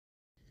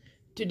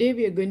Today,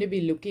 we are going to be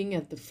looking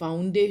at the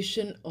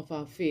foundation of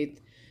our faith.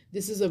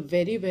 This is a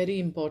very, very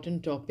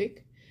important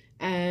topic,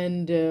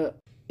 and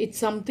it's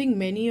something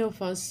many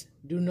of us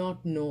do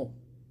not know.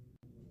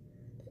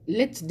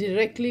 Let's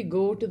directly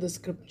go to the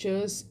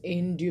scriptures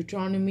in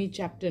Deuteronomy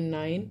chapter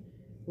 9,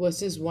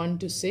 verses 1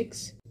 to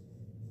 6.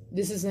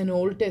 This is an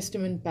Old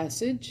Testament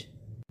passage,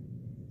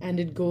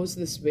 and it goes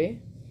this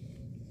way.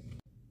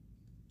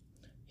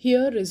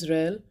 Hear,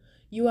 Israel,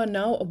 you are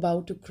now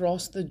about to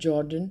cross the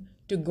Jordan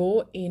to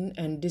go in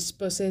and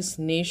dispossess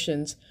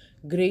nations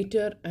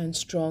greater and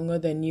stronger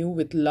than you,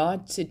 with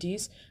large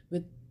cities,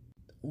 with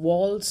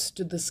walls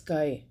to the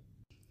sky.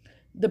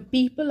 The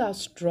people are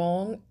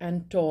strong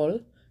and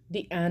tall,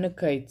 the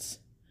Anakites.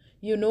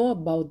 You know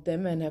about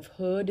them and have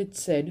heard it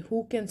said,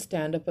 who can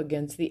stand up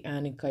against the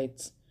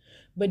Anakites?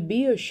 But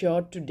be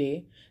assured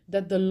today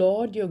that the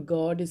Lord your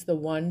God is the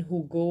one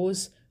who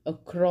goes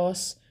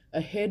across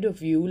ahead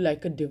of you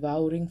like a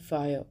devouring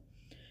fire.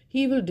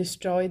 He will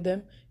destroy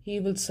them, he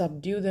will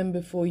subdue them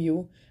before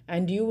you,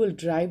 and you will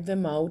drive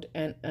them out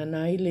and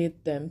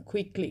annihilate them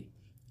quickly,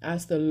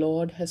 as the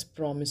Lord has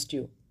promised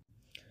you.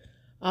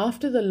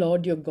 After the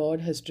Lord your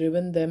God has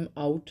driven them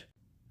out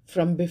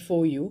from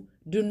before you,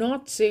 do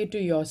not say to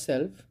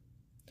yourself,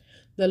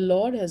 the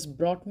Lord has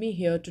brought me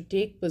here to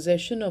take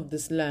possession of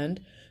this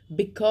land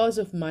because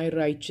of my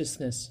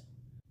righteousness.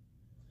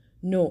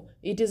 No,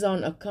 it is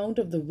on account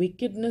of the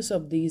wickedness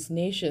of these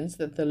nations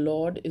that the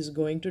Lord is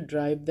going to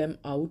drive them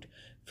out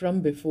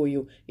from before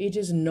you. It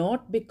is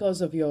not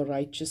because of your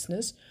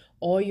righteousness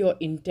or your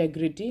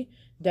integrity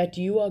that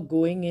you are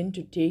going in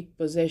to take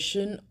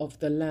possession of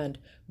the land,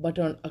 but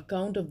on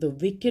account of the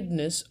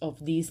wickedness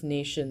of these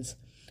nations.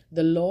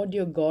 The Lord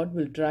your God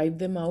will drive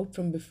them out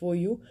from before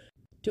you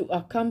to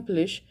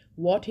accomplish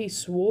what he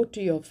swore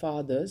to your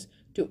fathers,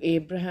 to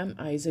Abraham,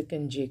 Isaac,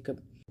 and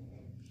Jacob.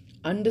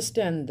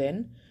 Understand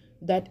then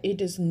that it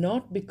is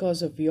not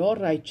because of your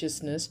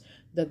righteousness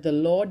that the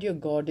Lord your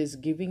God is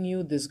giving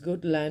you this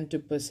good land to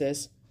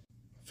possess,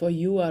 for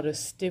you are a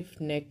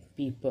stiff-necked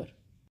people.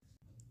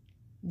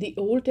 The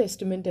Old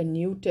Testament and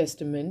New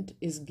Testament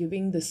is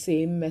giving the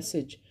same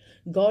message.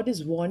 God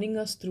is warning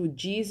us through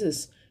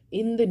Jesus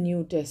in the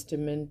New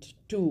Testament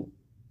too.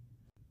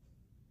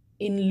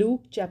 In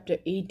Luke chapter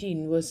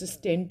 18, verses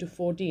 10 to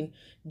 14,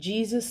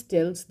 Jesus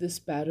tells this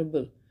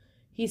parable.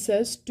 He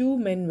says, two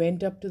men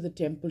went up to the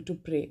temple to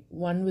pray.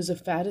 One was a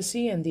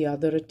Pharisee and the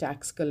other a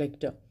tax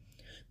collector.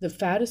 The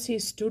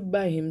Pharisee stood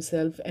by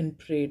himself and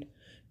prayed,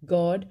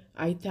 God,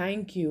 I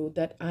thank you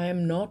that I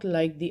am not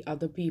like the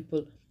other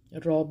people,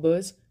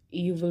 robbers,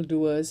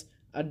 evildoers,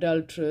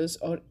 adulterers,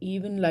 or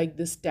even like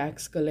this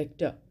tax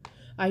collector.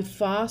 I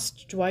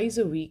fast twice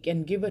a week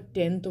and give a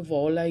tenth of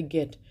all I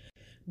get.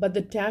 But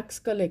the tax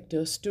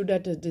collector stood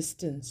at a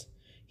distance.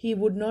 He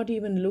would not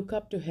even look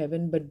up to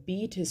heaven, but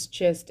beat his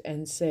chest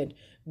and said,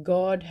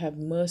 God, have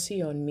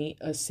mercy on me,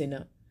 a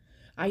sinner.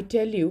 I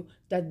tell you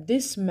that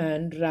this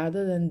man,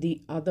 rather than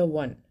the other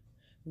one,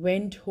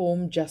 went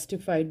home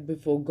justified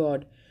before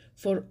God.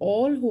 For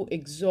all who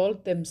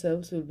exalt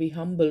themselves will be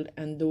humbled,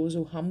 and those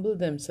who humble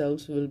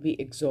themselves will be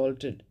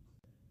exalted.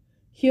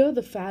 Here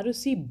the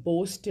Pharisee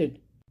boasted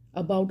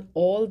about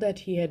all that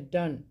he had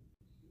done.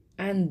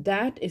 And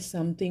that is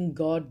something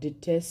God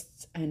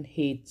detests and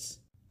hates.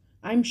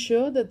 I'm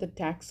sure that the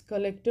tax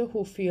collector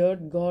who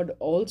feared God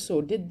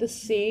also did the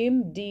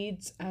same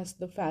deeds as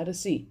the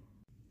Pharisee.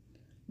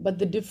 But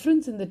the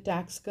difference in the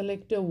tax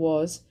collector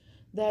was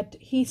that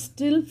he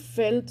still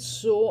felt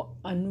so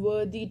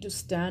unworthy to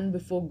stand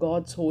before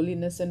God's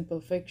holiness and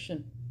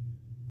perfection.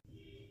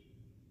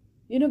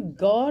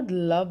 God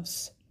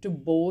loves to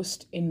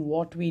boast in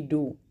what we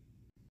do.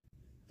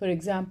 For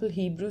example,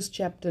 Hebrews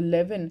chapter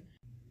 11,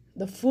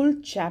 the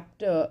full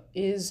chapter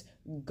is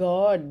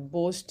God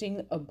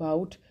boasting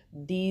about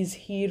these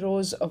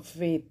heroes of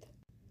faith.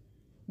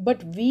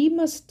 But we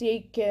must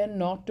take care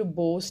not to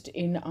boast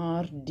in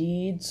our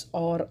deeds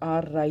or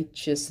our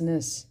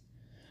righteousness.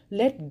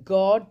 Let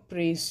God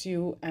praise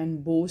you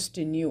and boast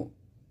in you.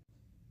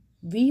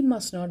 We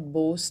must not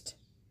boast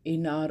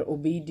in our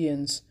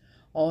obedience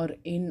or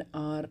in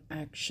our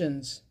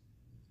actions.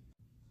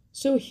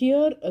 So,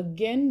 here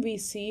again, we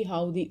see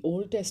how the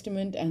Old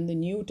Testament and the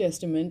New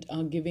Testament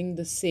are giving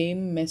the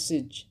same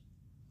message.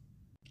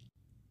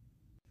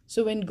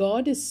 So, when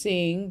God is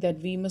saying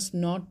that we must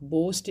not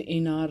boast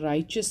in our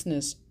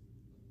righteousness,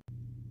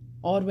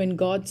 or when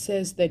God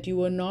says that you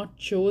were not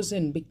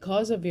chosen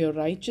because of your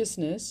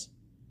righteousness,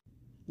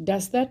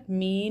 does that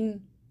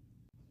mean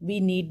we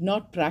need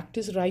not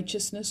practice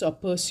righteousness or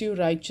pursue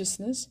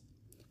righteousness?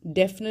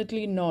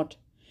 Definitely not.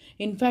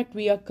 In fact,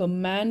 we are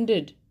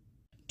commanded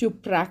to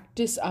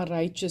practice our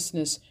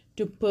righteousness,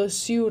 to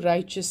pursue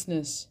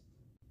righteousness.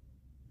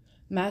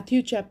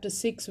 Matthew chapter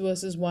 6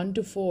 verses 1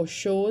 to 4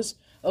 shows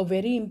a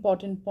very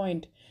important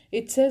point.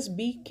 It says,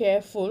 be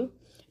careful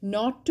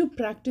not to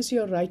practice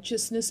your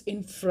righteousness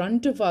in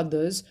front of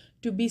others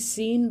to be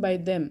seen by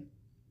them.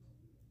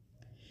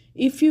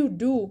 If you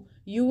do,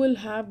 you will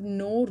have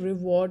no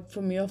reward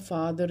from your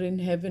Father in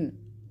heaven.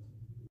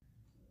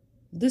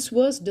 This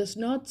verse does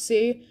not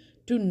say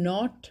to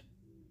not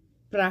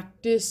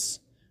practice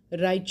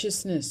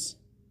righteousness,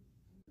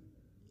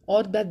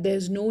 or that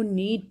there's no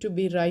need to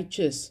be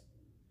righteous.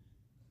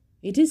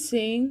 It is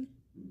saying,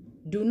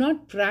 do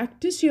not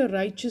practice your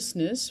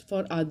righteousness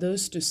for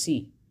others to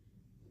see.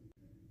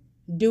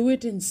 Do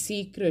it in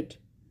secret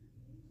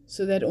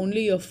so that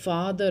only your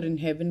Father in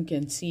heaven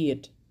can see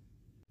it.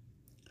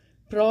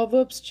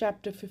 Proverbs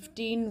chapter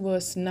 15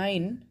 verse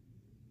 9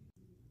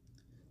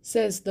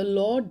 says, the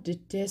Lord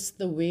detests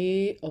the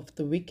way of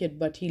the wicked,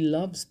 but he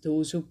loves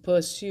those who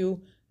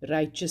pursue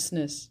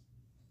righteousness.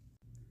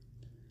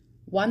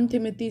 1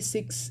 Timothy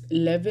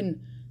 6:11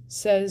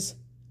 says,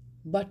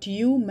 but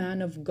you,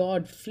 man of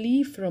God,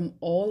 flee from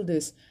all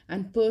this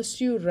and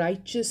pursue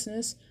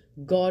righteousness,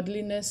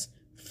 godliness,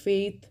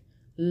 faith,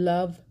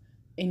 love,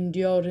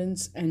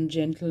 endurance, and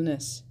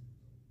gentleness.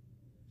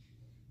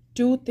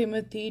 2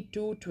 Timothy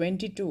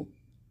 2:22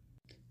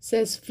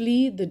 says,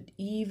 flee the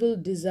evil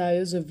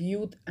desires of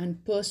youth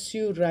and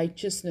pursue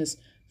righteousness,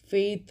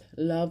 faith,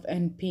 love,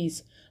 and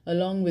peace,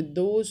 along with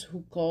those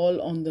who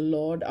call on the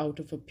Lord out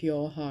of a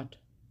pure heart.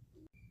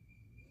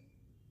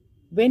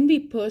 When we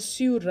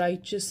pursue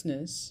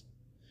righteousness,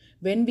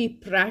 when we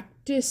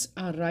practice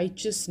our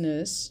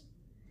righteousness,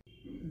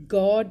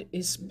 God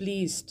is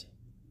pleased.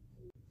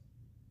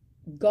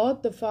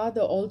 God the Father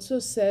also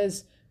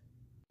says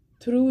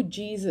through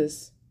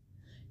Jesus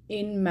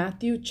in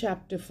Matthew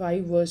chapter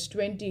 5 verse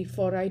 20,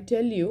 for I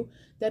tell you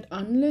that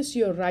unless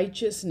your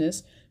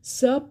righteousness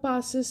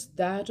surpasses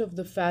that of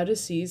the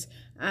Pharisees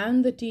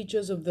and the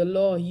teachers of the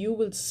law, you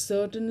will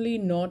certainly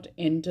not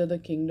enter the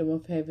kingdom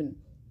of heaven.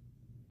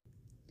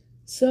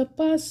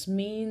 Surpass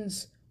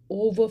means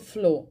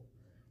overflow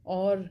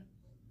or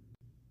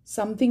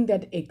something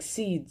that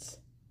exceeds.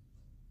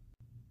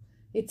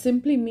 It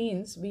simply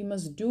means we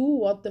must do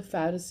what the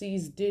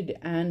Pharisees did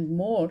and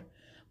more,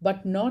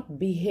 but not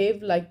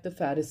behave like the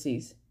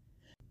Pharisees.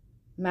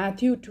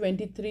 Matthew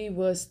 23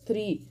 verse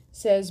 3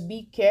 says,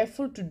 be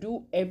careful to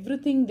do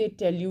everything they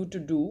tell you to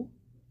do,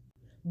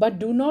 but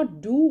do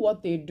not do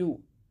what they do,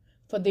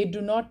 for they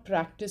do not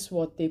practice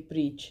what they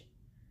preach.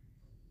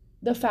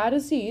 The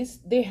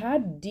Pharisees, they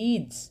had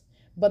deeds,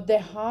 but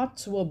their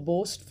hearts were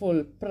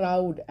boastful,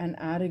 proud, and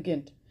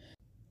arrogant.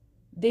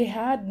 They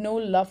had no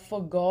love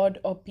for God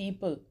or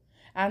people,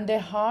 and their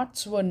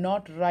hearts were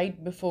not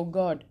right before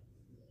God.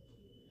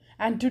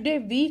 And today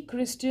we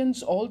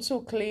Christians also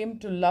claim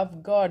to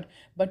love God,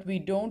 but we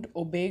don't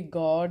obey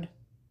God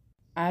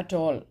at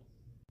all.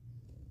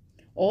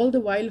 All the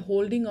while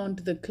holding on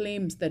to the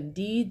claims that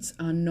deeds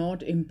are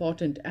not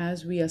important,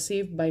 as we are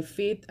saved by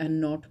faith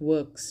and not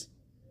works.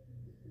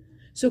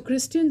 So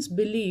Christians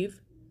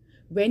believe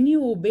when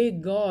you obey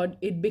God,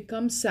 it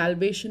becomes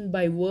salvation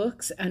by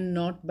works and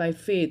not by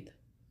faith.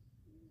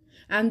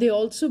 And they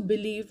also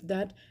believe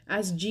that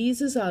as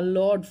Jesus our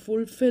Lord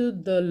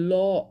fulfilled the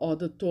law or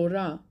the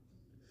Torah,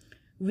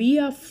 we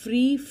are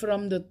free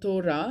from the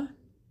Torah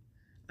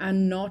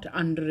and not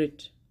under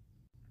it.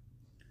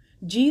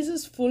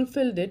 Jesus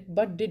fulfilled it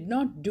but did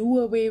not do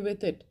away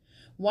with it.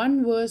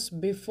 One verse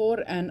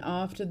before and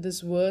after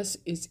this verse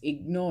is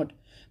ignored.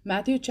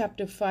 Matthew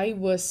chapter 5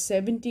 verse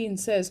 17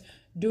 says,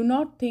 do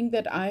not think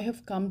that I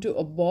have come to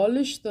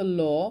abolish the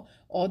law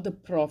or the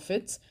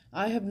prophets.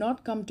 I have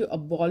not come to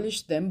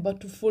abolish them, but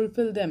to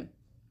fulfill them.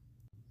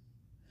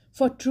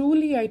 For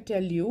truly I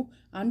tell you,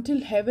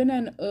 until heaven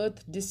and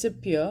earth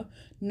disappear,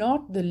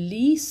 not the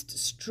least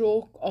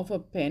stroke of a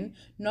pen,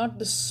 not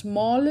the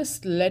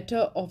smallest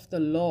letter of the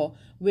law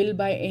will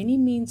by any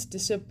means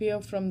disappear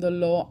from the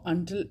law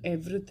until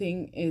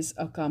everything is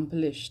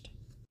accomplished.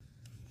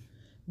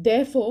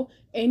 Therefore,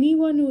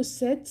 anyone who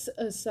sets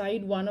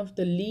aside one of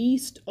the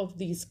least of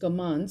these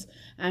commands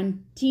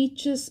and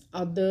teaches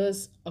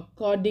others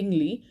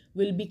accordingly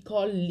will be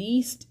called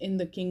least in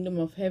the kingdom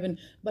of heaven.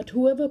 But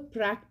whoever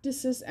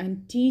practices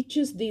and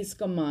teaches these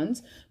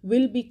commands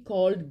will be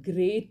called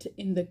great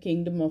in the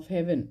kingdom of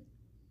heaven.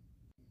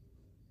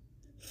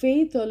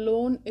 Faith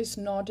alone is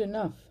not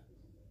enough.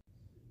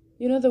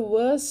 The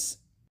verse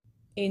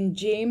in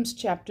James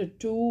chapter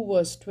 2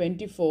 verse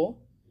 24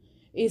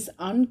 is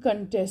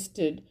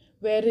uncontested,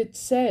 where it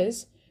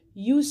says,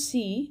 you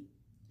see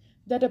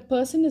that a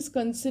person is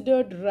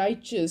considered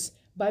righteous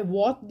by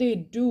what they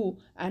do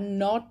and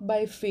not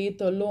by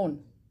faith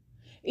alone.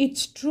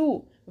 It's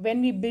true, when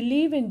we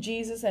believe in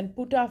Jesus and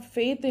put our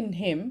faith in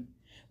him,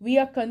 we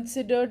are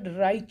considered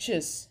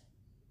righteous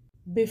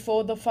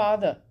before the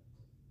Father.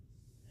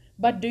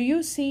 But do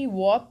you see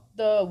what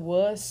the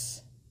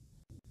verse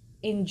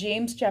in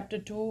James chapter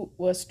 2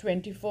 verse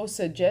 24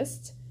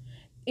 suggests?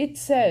 It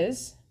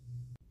says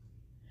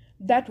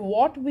that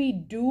what we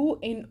do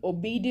in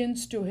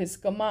obedience to his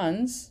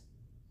commands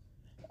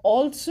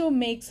also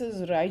makes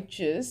us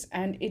righteous,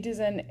 and it is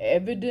an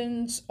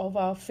evidence of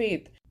our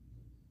faith.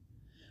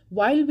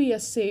 While we are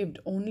saved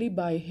only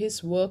by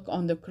his work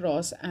on the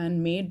cross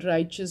and made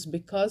righteous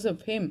because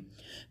of him,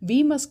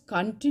 we must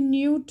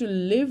continue to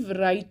live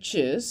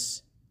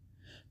righteous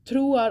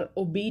through our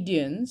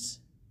obedience,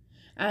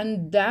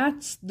 and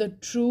that's the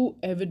true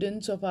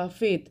evidence of our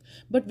faith.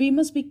 But we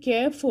must be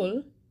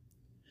careful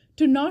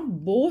to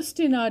not boast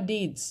in our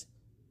deeds.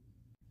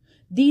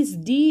 These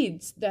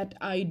deeds that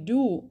I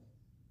do,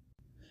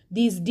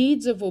 these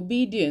deeds of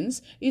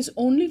obedience, is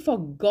only for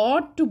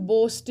God to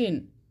boast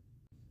in.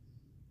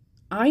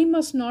 I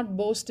must not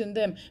boast in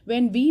them.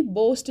 When we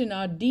boast in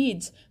our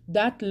deeds,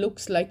 that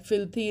looks like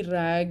filthy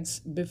rags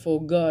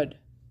before God.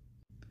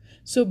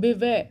 So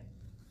beware.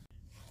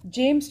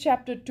 James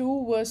chapter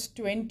 2 verse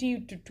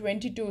 20 to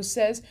 22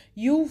 says,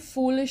 "You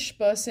foolish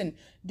person,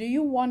 do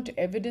you want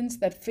evidence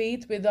that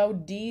faith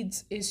without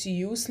deeds is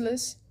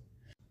useless?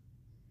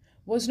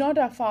 Was not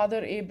our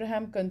father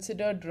Abraham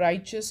considered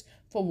righteous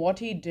for what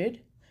he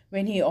did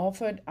when he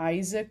offered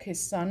Isaac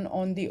his son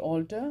on the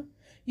altar?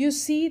 You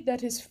see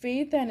that his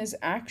faith and his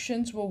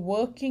actions were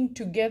working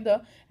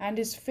together, and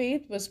his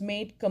faith was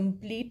made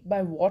complete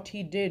by what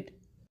he did."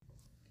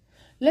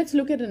 Let's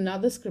look at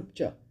another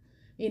scripture.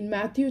 In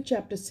Matthew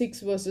chapter 6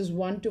 verses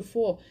 1 to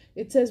 4,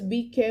 it says,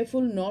 "Be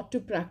careful not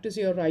to practice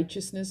your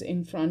righteousness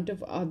in front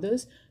of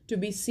others to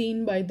be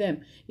seen by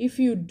them. If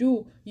you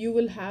do, you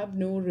will have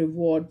no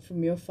reward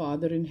from your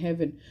Father in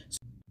heaven.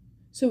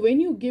 So when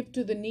you give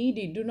to the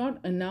needy, do not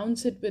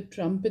announce it with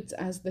trumpets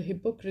as the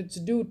hypocrites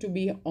do, to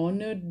be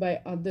honored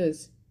by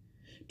others."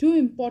 Two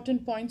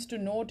important points to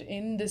note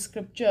in this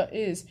scripture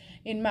is,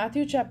 in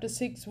Matthew chapter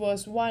 6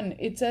 verse 1,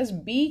 it says,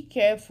 "Be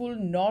careful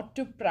not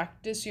to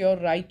practice your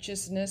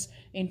righteousness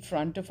in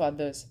front of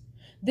others."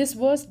 This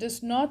verse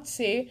does not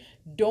say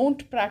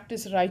don't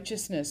practice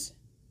righteousness.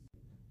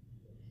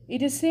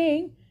 It is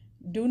saying,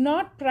 do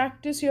not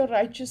practice your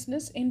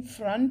righteousness in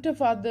front of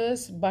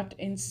others, but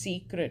in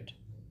secret.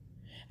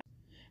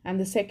 And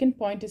the second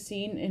point is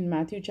seen in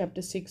Matthew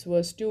chapter 6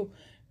 verse 2,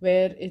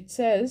 where it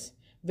says,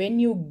 "When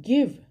you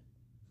give,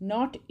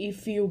 not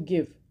if you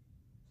give."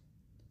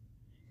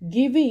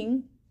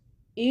 Giving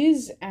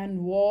is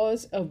and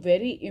was a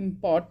very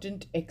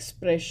important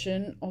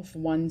expression of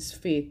one's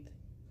faith.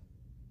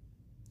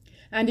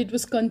 And it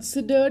was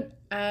considered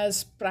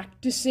as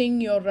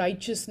practicing your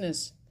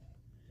righteousness,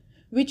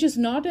 which is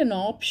not an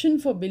option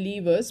for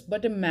believers,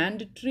 but a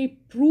mandatory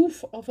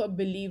proof of a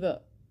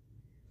believer.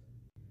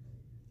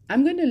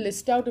 I'm going to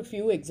list out a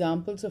few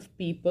examples of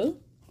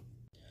people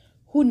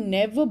who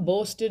never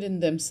boasted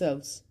in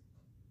themselves,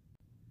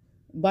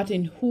 but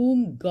in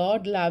whom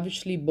God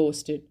lavishly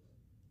boasted.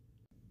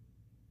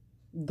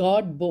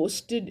 God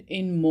boasted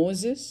in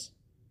Moses.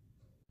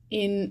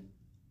 In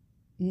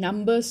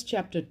Numbers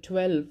chapter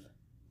 12,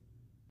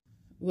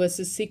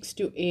 verses 6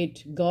 to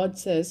 8, God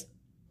says,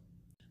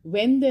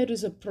 "When there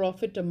is a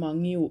prophet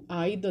among you,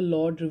 I, the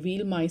Lord,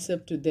 reveal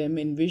myself to them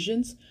in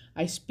visions.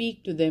 I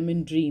speak to them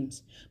in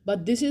dreams.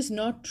 But this is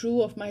not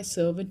true of my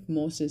servant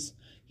Moses.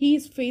 He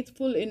is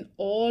faithful in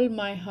all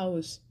my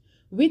house.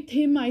 With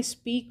him I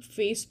speak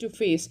face to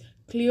face,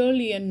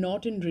 clearly and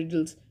not in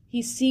riddles.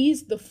 He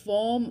sees the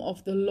form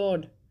of the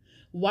Lord.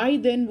 Why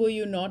then were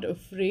you not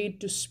afraid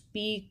to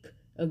speak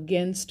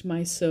against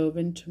my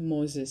servant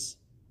Moses?"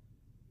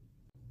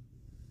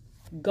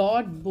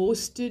 God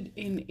boasted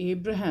in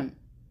Abraham,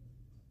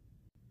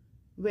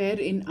 where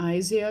in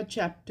Isaiah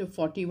chapter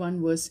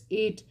 41 verse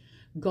 8,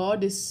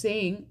 God is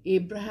saying,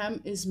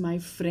 "Abraham is my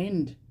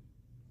friend."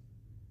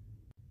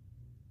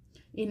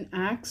 In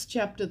Acts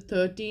chapter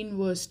 13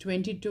 verse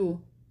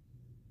 22,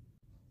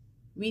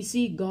 we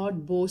see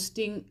God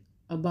boasting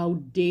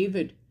about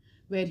David,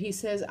 where he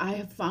says, "I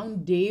have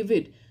found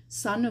David,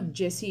 son of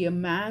Jesse, a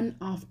man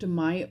after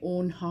my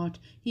own heart.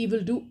 He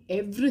will do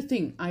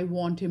everything I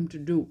want him to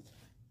do."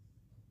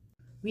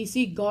 We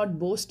see God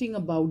boasting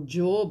about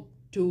Job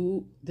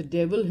to the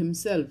devil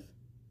himself,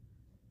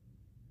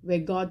 where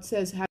God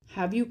says,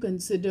 "Have you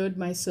considered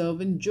my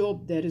servant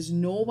Job? There is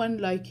no one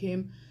like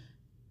him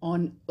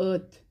on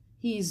earth.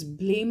 He is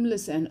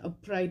blameless and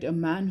upright, a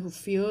man who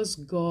fears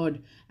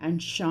God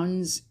and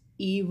shuns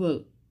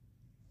evil."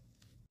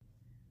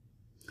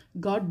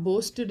 God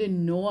boasted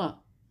in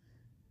Noah,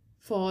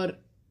 for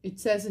it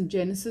says in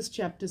Genesis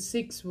chapter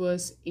 6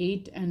 verse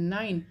 8 and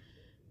 9,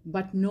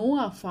 "But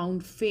Noah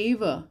found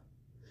favor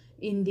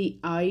in the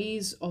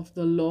eyes of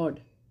the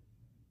Lord."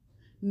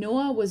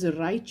 Noah was a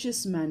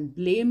righteous man,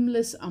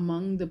 blameless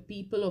among the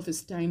people of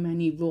his time,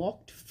 and he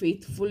walked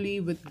faithfully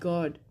with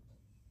God.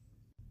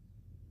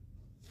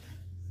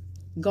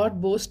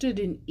 God boasted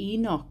in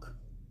Enoch,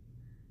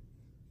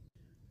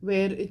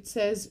 where it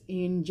says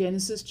in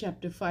Genesis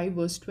chapter 5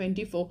 verse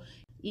 24,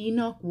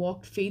 Enoch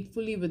walked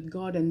faithfully with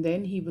God, and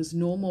then he was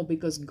no more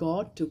because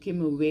God took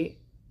him away.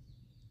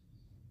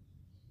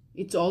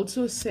 It's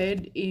also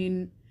said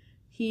in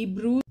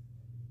Hebrews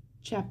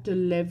chapter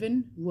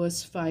 11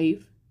 verse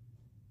 5,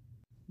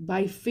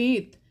 "By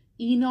faith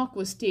Enoch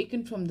was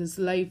taken from this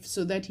life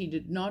so that he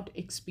did not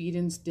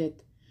experience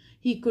death.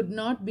 He could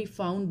not be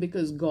found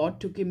because God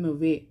took him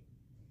away.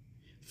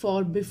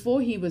 For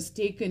before he was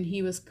taken,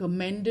 he was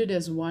commended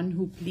as one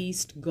who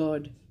pleased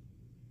God."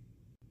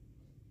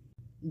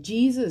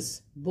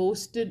 Jesus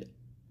boasted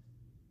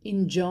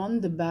in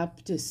John the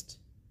Baptist,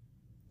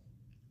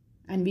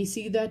 and we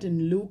see that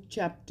in Luke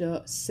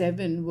chapter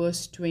 7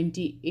 verse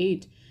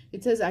 28.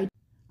 It says,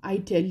 I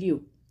tell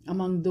you,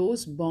 Among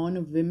those born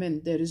of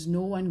women, there is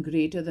no one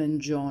greater than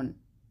John.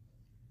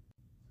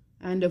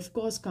 And of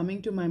course,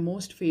 coming to my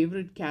most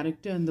favorite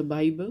character in the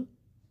Bible,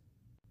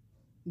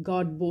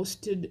 God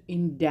boasted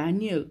in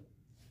Daniel.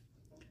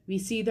 We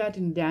see that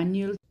in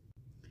Daniel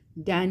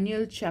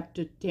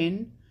chapter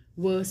 10,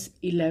 verse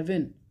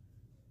 11.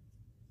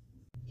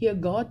 Here,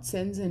 God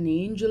sends an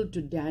angel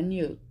to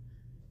Daniel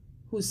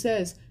who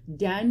says,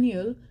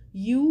 Daniel,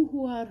 you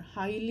who are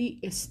highly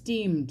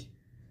esteemed,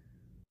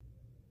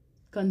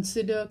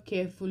 consider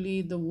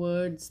carefully the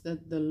words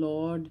that the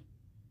Lord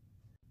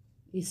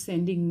is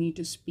sending me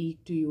to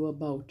speak to you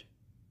about.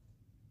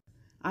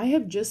 I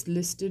have just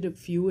listed a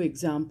few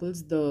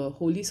examples. The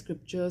Holy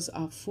Scriptures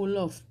are full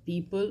of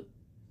people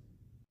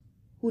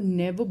who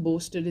never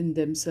boasted in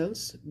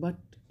themselves, but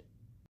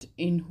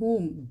in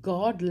whom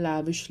God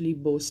lavishly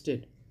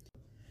boasted.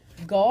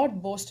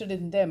 God boasted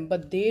in them,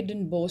 but they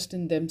didn't boast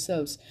in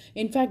themselves.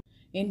 In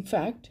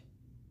fact,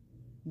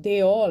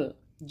 they all,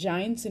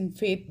 giants in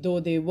faith though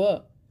they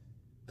were,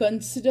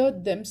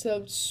 considered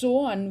themselves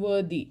so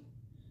unworthy,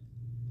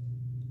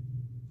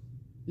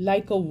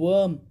 like a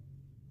worm,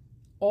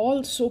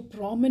 all so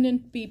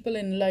prominent people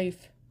in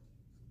life.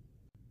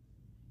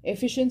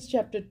 Ephesians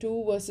chapter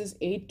 2 verses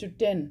 8 to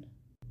 10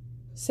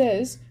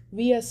 says,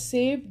 we are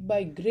saved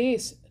by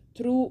grace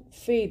through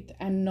faith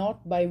and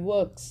not by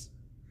works,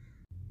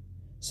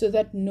 so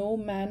that no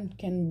man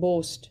can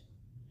boast.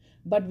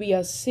 But we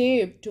are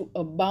saved to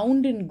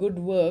abound in good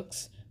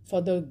works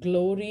for the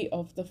glory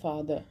of the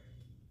Father.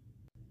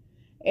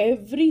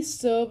 Every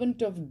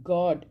servant of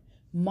God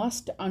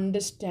must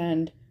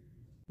understand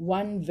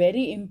one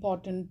very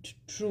important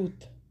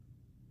truth.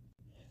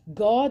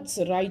 God's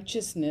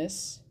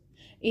righteousness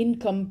in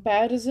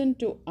comparison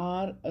to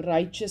our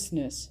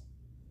righteousness.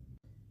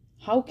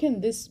 How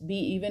can this be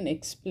even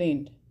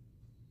explained?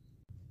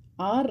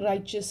 Our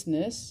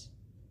righteousness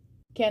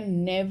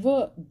can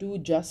never do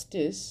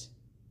justice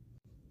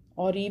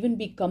or even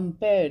be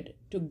compared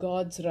to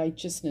God's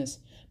righteousness.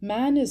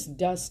 Man is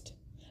dust,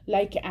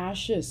 like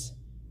ashes.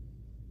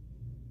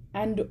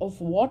 And of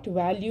what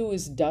value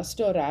is dust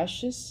or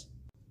ashes?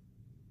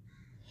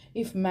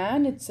 If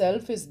man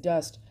itself is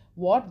dust,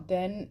 what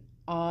then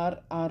are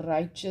our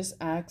righteous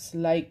acts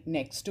like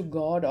next to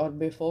God or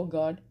before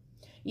God?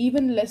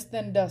 Even less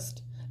than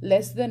dust,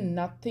 less than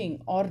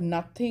nothing, or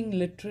nothing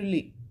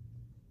literally.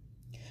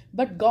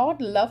 But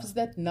God loves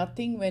that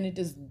nothing when it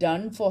is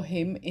done for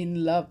Him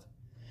in love.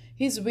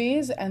 His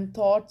ways and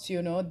thoughts,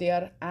 they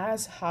are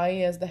as high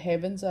as the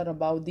heavens are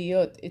above the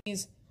earth.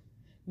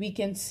 We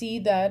can see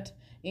that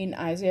in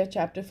Isaiah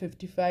chapter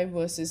 55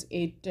 verses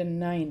 8 and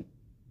 9.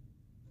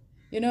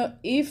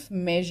 If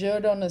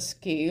measured on a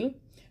scale,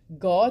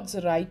 God's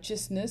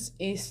righteousness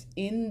is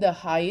in the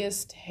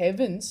highest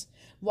heavens,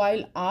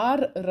 while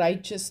our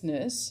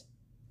righteousness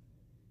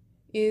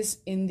is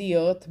in the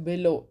earth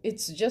below.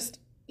 It's just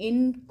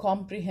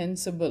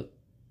incomprehensible.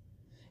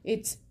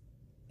 It's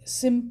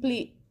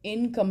simply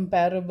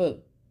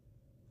incomparable,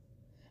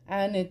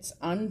 and it's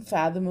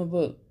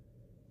unfathomable.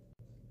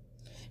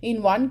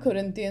 In 1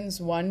 Corinthians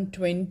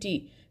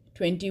 1:20,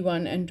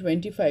 21 and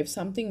 25,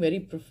 something very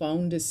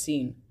profound is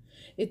seen.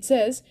 It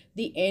says,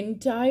 the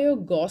entire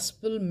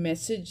gospel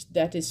message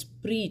that is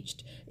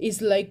preached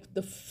is like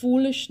the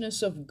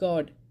foolishness of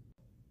God.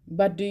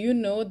 But do you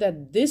know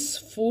that this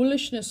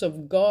foolishness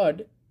of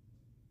God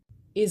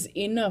is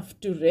enough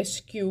to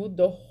rescue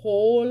the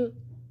whole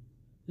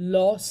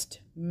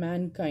lost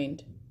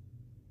mankind?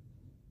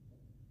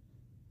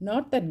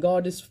 Not that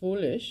God is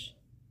foolish.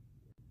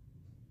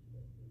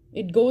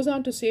 It goes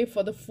on to say,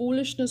 for the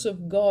foolishness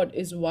of God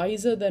is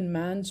wiser than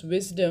man's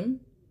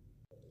wisdom,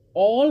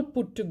 all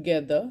put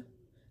together,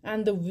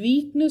 and the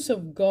weakness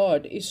of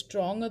God is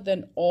stronger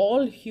than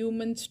all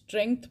human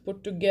strength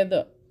put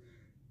together.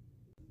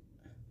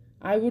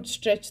 I would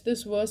stretch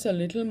this verse a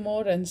little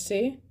more and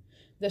say,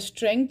 the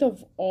strength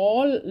of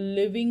all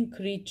living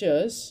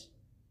creatures,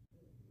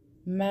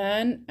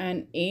 man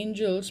and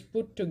angels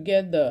put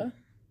together,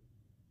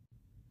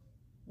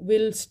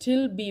 will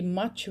still be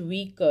much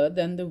weaker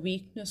than the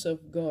weakness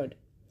of God.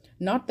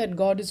 Not that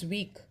God is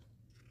weak.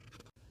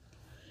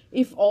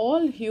 If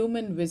all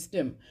human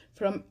wisdom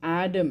from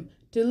Adam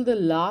till the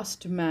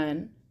last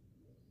man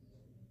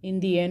in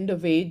the end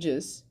of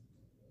ages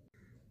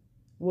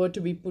were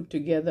to be put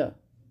together,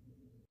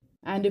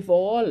 and if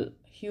all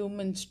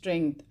human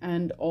strength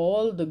and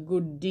all the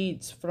good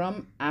deeds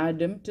from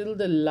Adam till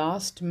the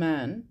last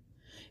man,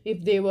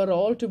 if they were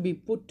all to be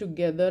put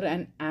together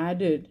and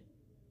added,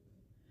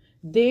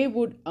 they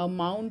would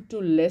amount to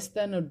less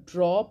than a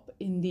drop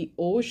in the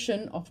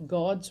ocean of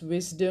God's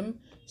wisdom,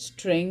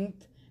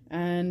 strength,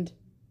 and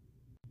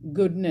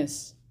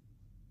goodness.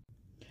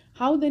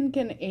 How then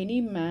can any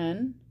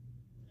man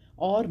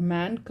or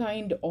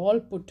mankind all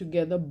put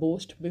together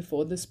boast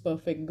before this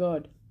perfect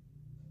God?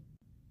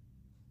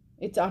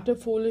 It's utter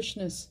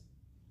foolishness.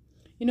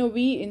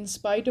 We, in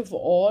spite of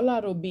all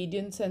our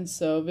obedience and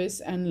service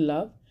and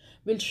love,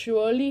 will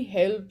surely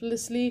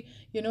helplessly,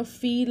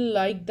 feel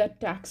like that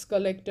tax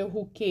collector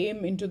who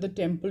came into the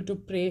temple to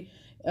pray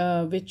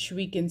which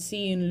we can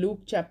see in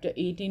Luke chapter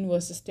 18,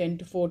 verses 10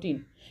 to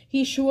 14.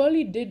 He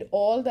surely did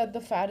all that the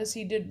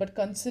Pharisee did, but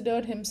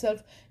considered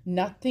himself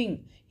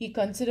nothing. He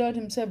considered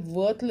himself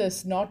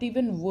worthless, not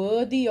even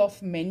worthy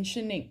of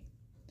mentioning.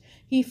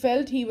 He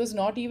felt he was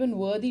not even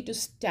worthy to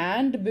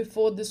stand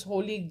before this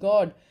holy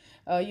God.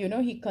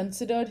 He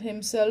considered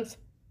himself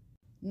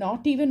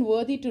not even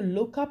worthy to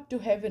look up to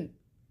heaven.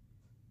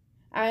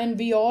 And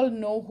we all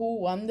know who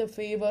won the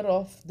favor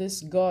of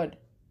this God.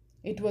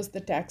 It was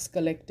the tax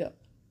collector.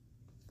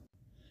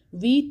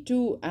 We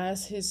too,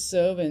 as his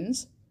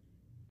servants,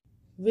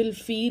 will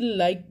feel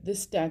like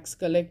this tax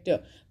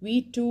collector.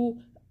 We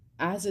too,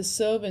 as his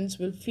servants,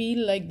 will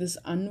feel like this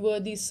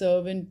unworthy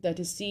servant that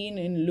is seen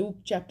in Luke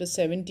chapter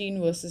 17,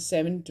 verses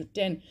 7 to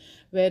 10,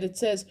 where it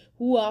says,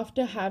 who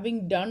after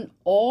having done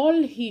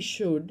all he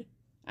should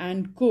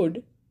and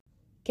could,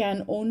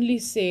 can only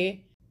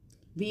say,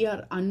 we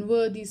are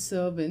unworthy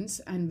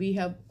servants and we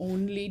have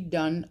only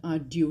done our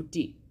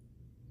duty.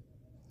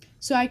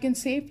 So I can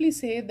safely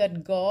say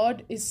that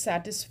God is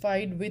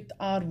satisfied with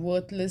our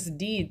worthless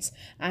deeds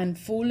and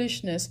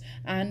foolishness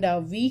and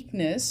our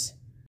weakness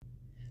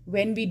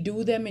when we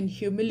do them in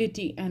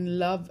humility and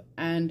love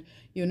and,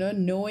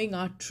 knowing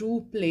our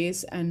true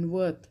place and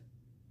worth.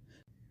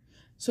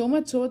 So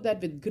much so that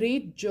with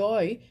great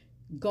joy,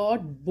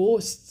 God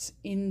boasts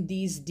in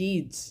these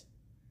deeds.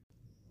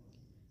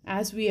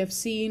 As we have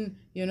seen,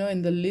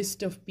 in the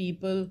list of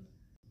people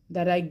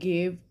that I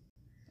gave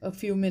a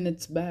few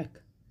minutes back.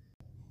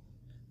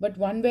 But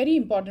one very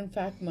important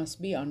fact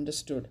must be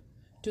understood.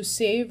 To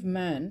save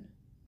man,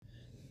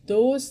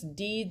 those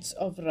deeds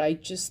of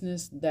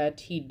righteousness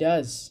that he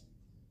does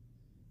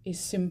is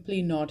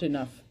simply not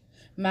enough.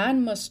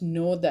 Man must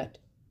know that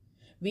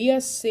we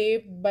are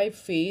saved by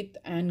faith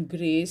and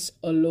grace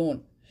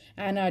alone,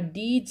 and our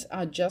deeds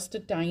are just a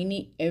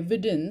tiny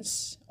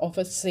evidence of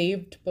a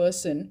saved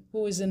person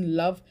who is in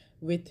love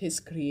with his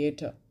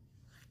Creator.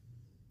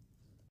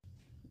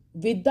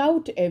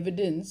 Without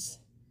evidence,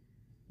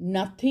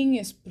 nothing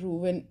is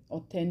proven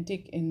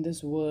authentic in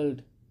this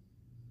world.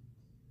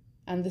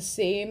 And the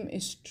same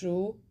is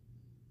true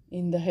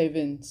in the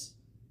heavens.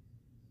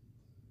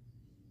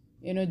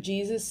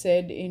 Jesus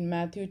said in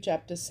Matthew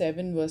chapter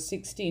 7, verse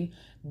 16,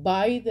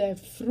 by their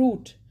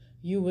fruit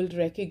you will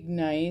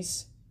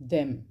recognize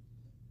them.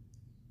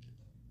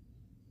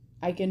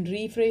 I can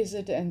rephrase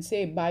it and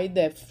say, by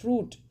their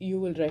fruit you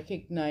will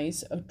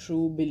recognize a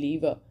true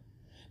believer.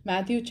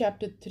 Matthew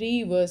chapter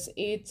 3, verse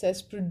 8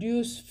 says,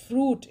 produce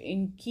fruit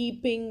in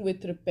keeping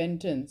with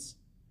repentance.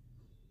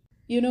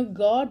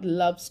 God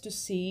loves to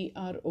see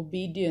our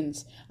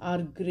obedience,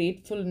 our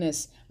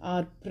gratefulness,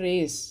 our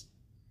praise.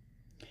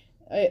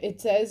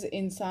 It says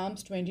in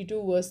Psalms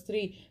 22, verse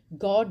 3,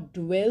 God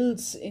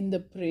dwells in the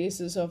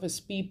praises of his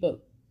people.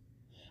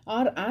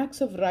 Our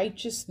acts of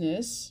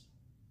righteousness,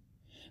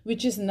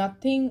 which is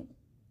nothing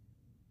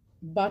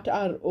but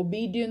our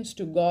obedience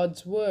to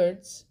God's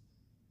words,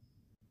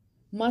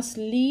 must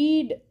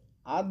lead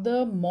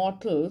other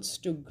mortals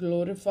to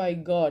glorify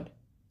God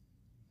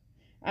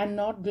and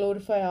not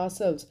glorify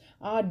ourselves.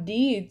 Our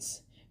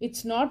deeds,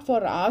 it's not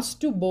for us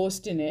to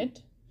boast in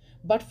it,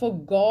 but for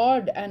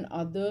God and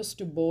others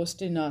to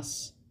boast in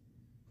us.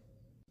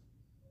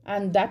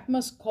 And that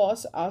must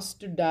cause us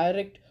to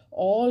direct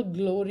all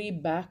glory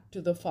back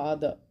to the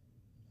Father.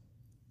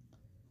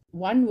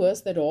 One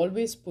verse that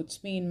always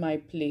puts me in my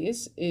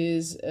place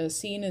is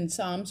seen in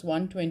Psalms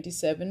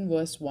 127,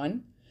 verse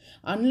 1.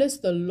 Unless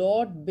the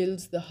Lord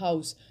builds the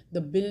house, the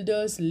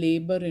builders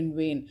labor in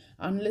vain.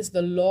 Unless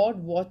the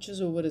Lord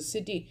watches over a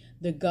city,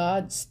 the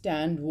guards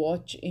stand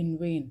watch in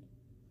vain.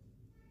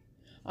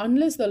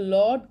 Unless the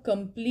Lord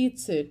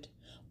completes it,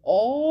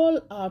 all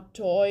our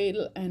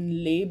toil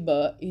and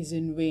labor is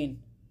in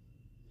vain.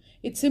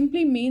 It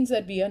simply means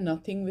that we are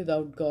nothing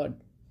without God.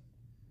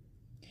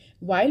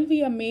 While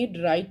we are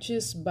made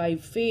righteous by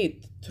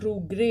faith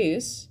through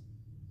grace,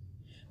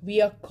 we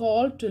are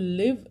called to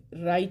live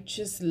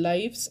righteous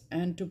lives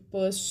and to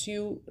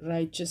pursue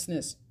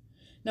righteousness.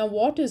 Now,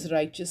 what is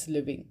righteous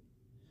living?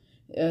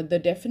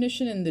 The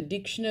definition in the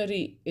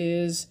dictionary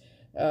is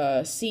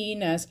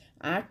seen as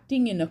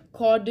acting in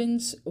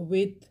accordance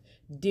with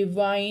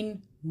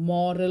divine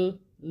moral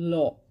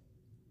law.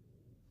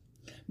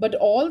 But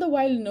all the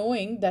while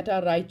knowing that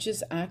our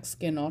righteous acts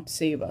cannot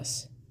save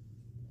us.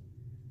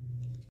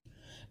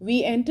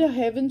 We enter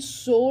heaven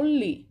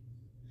solely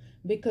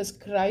because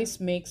Christ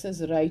makes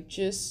us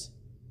righteous.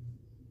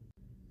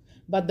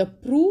 But the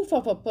proof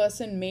of a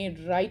person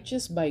made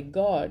righteous by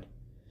God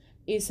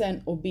is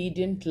an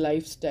obedient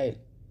lifestyle.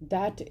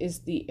 That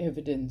is the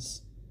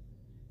evidence.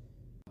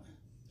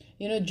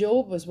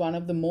 Job was one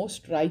of the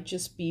most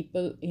righteous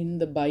people in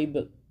the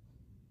Bible.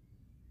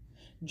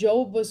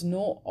 Job was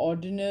no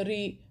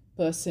ordinary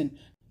person.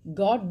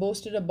 God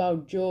boasted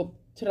about Job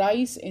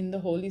thrice in the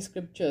Holy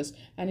Scriptures,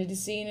 and it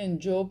is seen in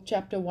Job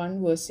chapter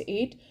 1, verse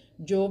 8,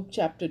 Job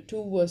chapter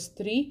 2, verse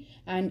 3,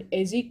 and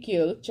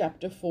Ezekiel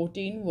chapter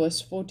 14,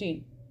 verse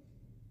 14.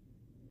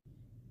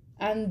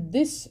 And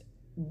this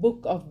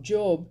book of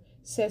Job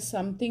says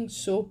something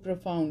so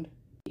profound.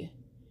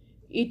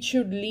 It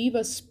should leave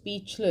us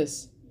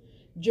speechless.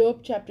 Job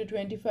chapter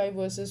 25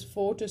 verses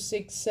 4 to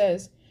 6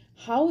 says,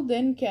 "How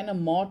then can a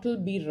mortal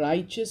be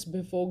righteous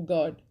before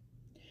God?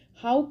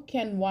 How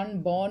can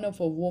one born of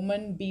a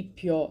woman be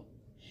pure?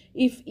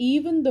 If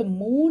even the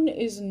moon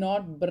is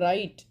not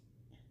bright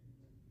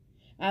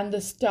and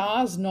the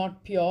stars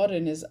not pure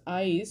in his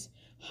eyes,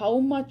 how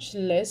much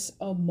less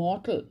a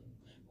mortal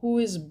who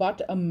is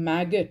but a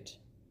maggot,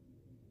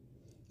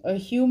 a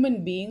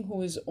human being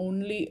who is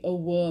only a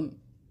worm."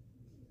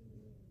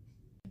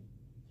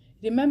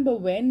 Remember,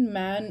 when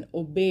man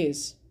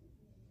obeys,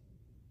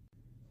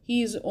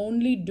 he is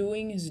only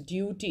doing his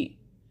duty,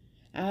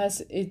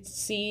 as it's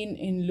seen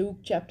in Luke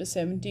chapter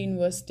 17,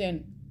 verse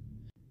 10.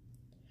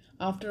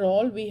 After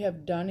all we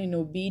have done in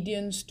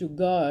obedience to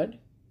God,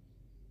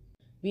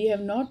 we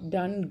have not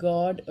done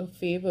God a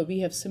favor, we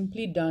have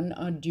simply done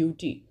our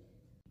duty.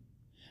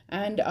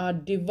 And our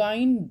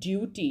divine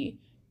duty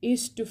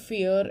is to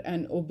fear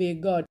and obey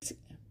God.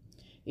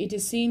 It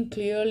is seen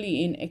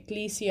clearly in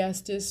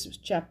Ecclesiastes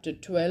chapter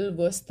 12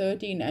 verse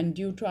 13 and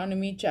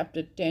Deuteronomy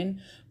chapter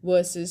 10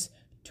 verses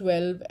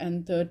 12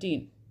 and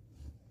 13.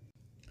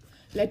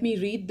 Let me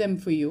read them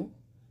for you.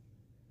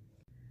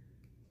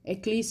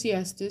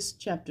 Ecclesiastes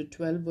chapter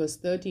 12 verse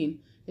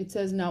 13. It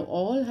says, "Now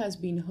all has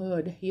been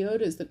heard. Here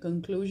is the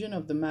conclusion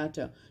of the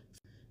matter.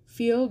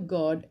 Fear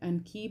God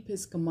and keep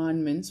his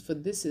commandments, for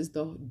this is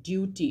the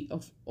duty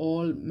of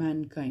all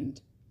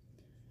mankind."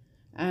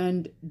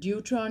 And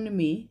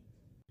Deuteronomy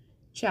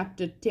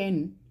chapter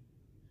 10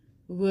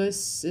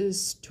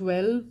 verses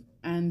 12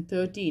 and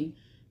 13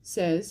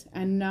 says,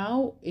 "And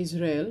now,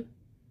 Israel,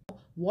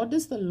 what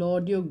does the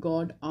Lord your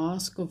God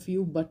ask of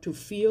you but to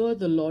fear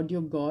the Lord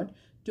your God,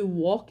 to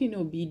walk in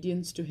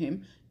obedience to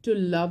him, to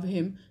love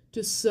him,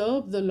 to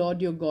serve the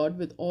Lord your God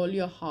with all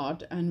your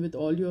heart and with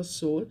all your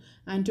soul,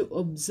 and to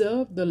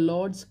observe the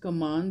Lord's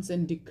commands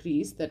and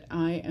decrees that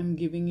I am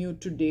giving you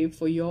today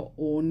for your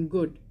own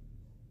good."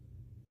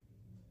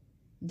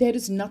 There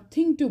is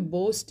nothing to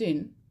boast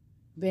in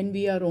when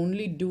we are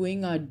only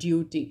doing our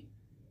duty.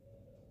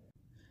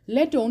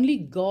 Let only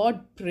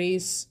God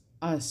praise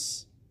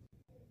us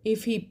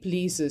if he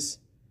pleases.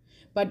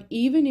 But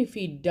even if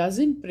he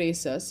doesn't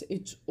praise us,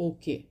 it's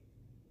okay.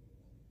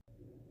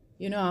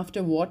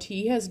 After what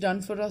he has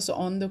done for us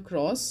on the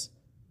cross,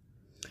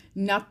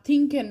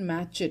 nothing can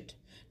match it.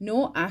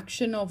 No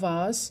action of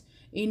ours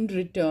in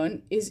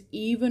return is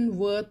even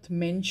worth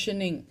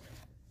mentioning.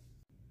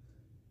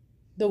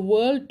 The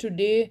world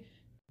today,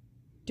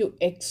 to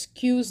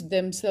excuse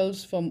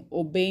themselves from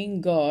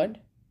obeying God,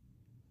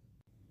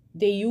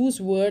 they use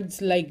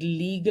words like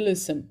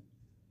legalism.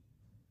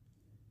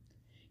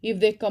 If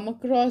they come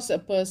across a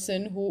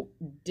person who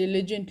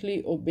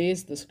diligently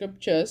obeys the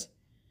scriptures,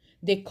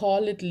 they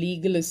call it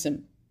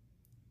legalism.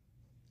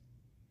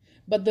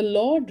 But the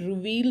Lord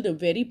revealed a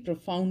very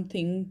profound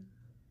thing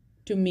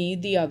to me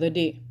the other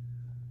day.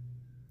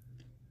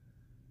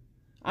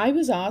 I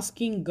was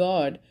asking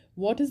God,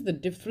 what is the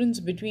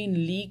difference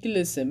between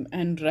legalism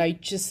and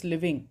righteous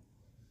living?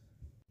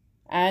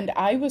 And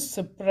I was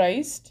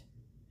surprised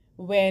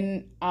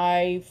when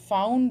I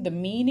found the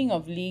meaning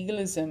of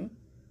legalism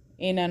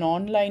in an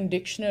online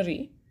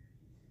dictionary,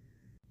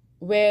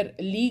 where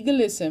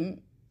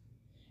legalism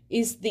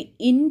is the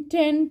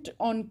intent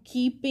on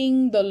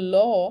keeping the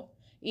law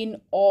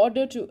in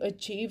order to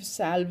achieve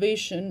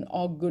salvation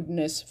or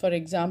goodness. For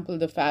example,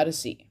 the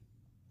Pharisee.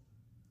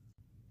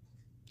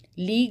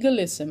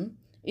 Legalism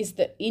is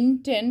the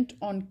intent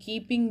on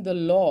keeping the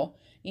law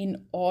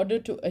in order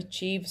to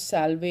achieve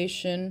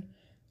salvation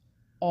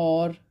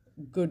or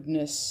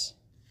goodness.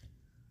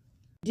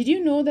 Did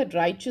you know that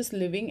righteous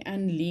living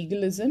and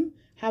legalism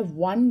have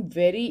one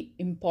very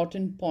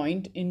important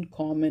point in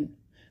common?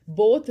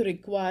 Both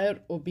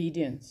require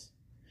obedience.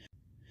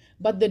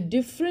 But the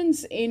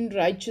difference in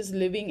righteous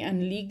living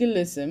and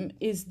legalism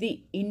is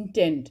the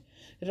intent.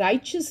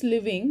 Righteous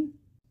living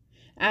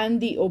and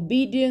the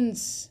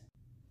obedience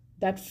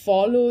that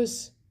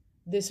follows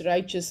this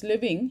righteous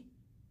living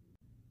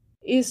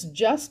is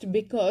just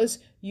because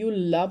you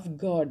love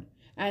God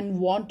and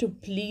want to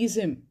please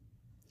him,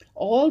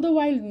 all the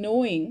while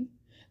knowing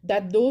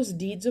that those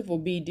deeds of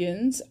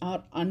obedience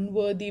are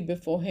unworthy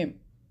before him.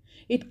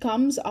 It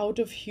comes out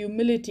of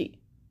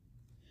humility.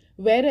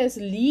 Whereas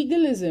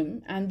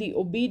legalism and the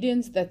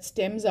obedience that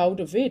stems out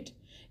of it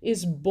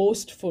is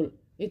boastful,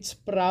 it's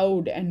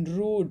proud and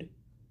rude.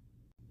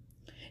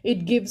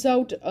 It gives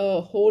out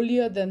a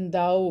holier than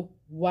thou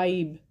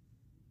vibe.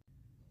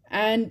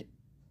 And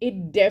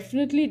it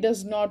definitely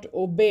does not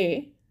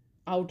obey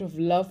out of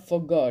love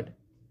for God,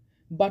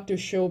 but to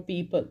show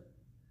people.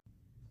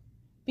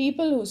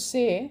 People who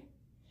say,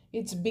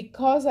 "It's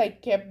because I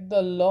kept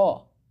the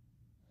law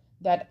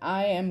that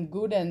I am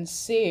good and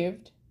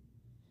saved,"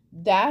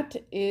 that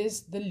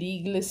is the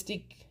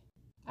legalistic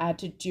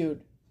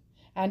attitude.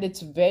 And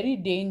it's very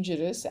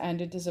dangerous,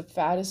 and it is a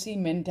Pharisee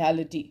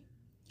mentality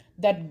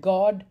that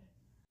God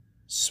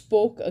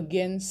spoke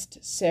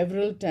against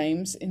several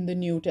times in the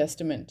New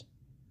Testament.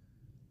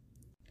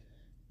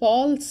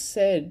 Paul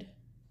said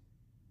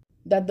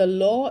that the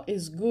law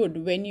is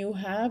good when you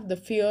have the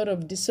fear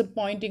of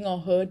disappointing or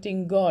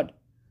hurting God,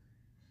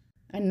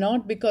 and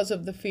not because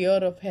of the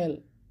fear of hell.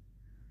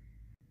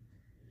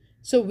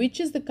 So, which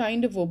is the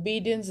kind of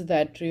obedience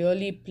that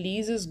really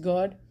pleases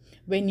God?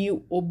 When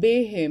you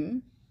obey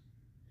Him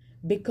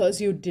because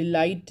you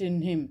delight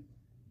in Him.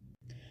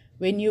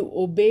 When you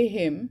obey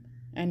Him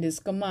and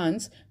His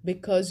commands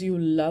because you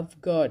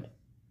love God.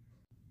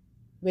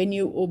 When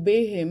you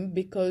obey Him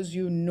because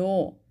you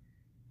know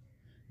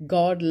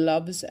God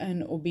loves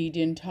an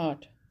obedient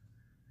heart.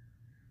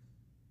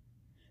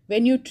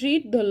 When you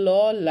treat the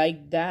law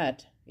like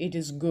that, it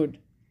is good.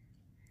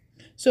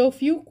 So, a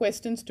few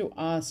questions to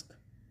ask.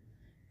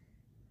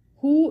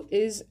 Who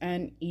is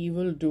an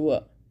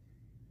evildoer?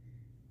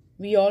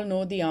 We all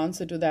know the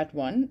answer to that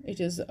one. It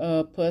is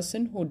a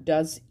person who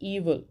does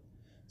evil.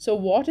 So,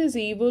 what is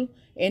evil?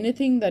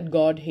 Anything that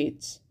God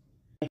hates.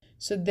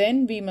 So,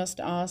 then we must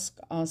ask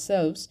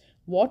ourselves,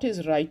 what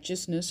is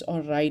righteousness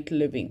or right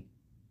living?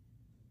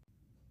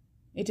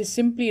 It is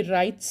simply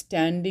right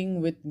standing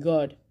with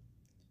God.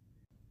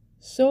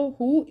 So,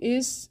 who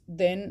is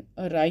then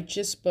a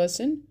righteous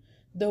person?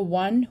 The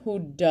one who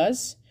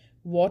does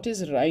what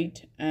is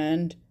right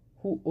and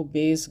who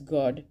obeys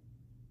God.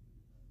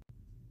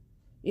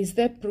 Is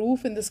there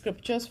proof in the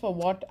scriptures for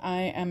what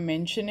I am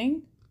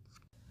mentioning?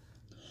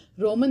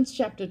 Romans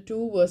chapter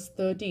 2 verse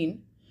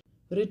 13,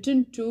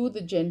 written to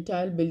the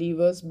Gentile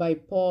believers by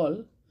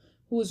Paul,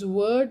 whose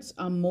words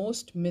are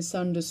most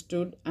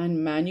misunderstood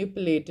and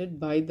manipulated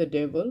by the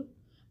devil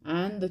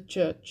and the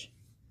church.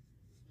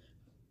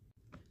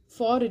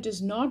 For it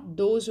is not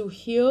those who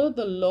hear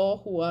the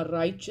law who are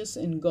righteous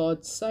in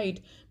God's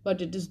sight,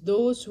 but it is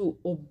those who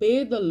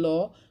obey the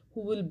law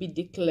who will be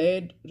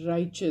declared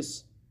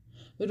righteous.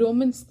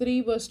 Romans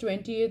 3 verse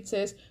 28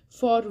 says,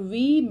 "For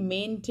we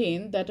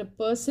maintain that a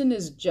person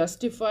is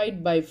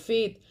justified by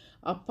faith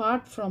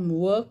apart from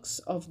works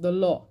of the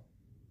law."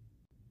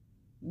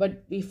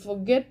 But we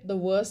forget the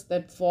verse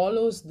that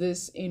follows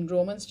this in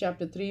Romans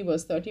chapter 3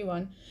 verse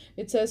 31.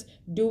 It says,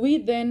 "Do we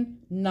then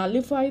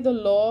nullify the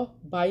law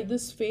by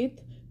this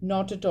faith?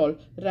 Not at all.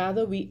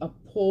 Rather, we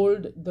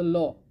uphold the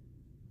law."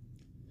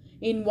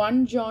 In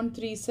 1 John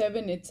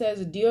 3:7, it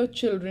says, Dear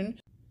children,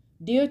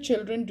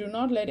 do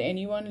not let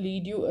anyone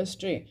lead you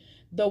astray.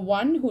 The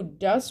one who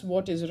does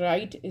what is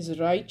right is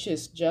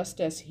righteous,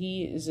 just as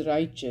he is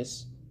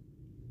righteous."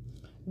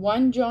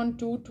 1 John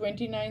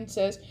 2:29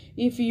 says,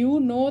 "If you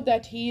know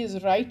that he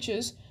is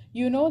righteous,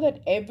 you know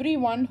that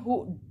everyone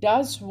who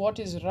does what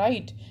is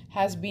right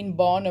has been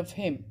born of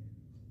him."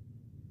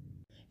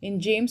 In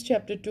James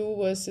chapter 2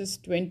 verses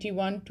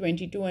 21,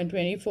 22 and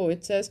 24,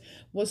 it says,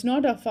 "Was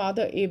not our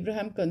father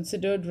Abraham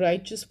considered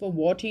righteous for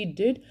what he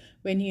did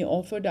when he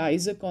offered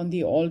Isaac on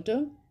the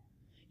altar?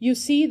 You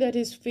see that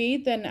his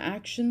faith and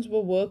actions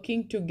were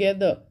working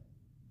together,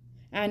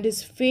 and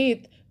his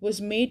faith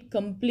was made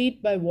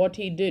complete by what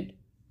he did.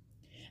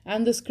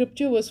 And the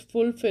scripture was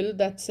fulfilled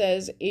that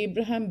says,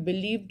 Abraham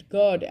believed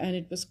God, and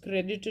it was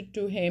credited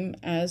to him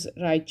as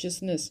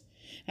righteousness,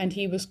 and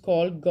he was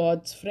called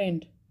God's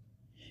friend."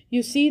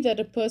 You see that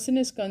a person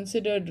is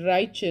considered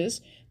righteous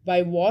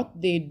by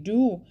what they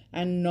do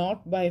and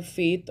not by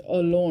faith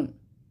alone.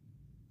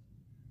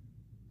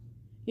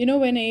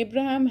 When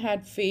Abraham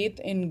had faith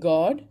in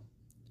God,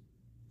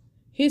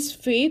 his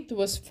faith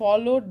was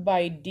followed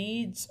by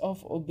deeds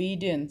of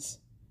obedience.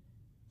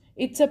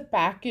 It's a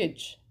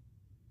package.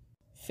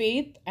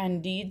 Faith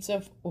and deeds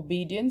of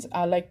obedience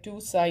are like two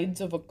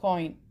sides of a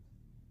coin.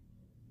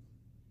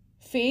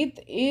 Faith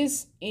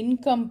is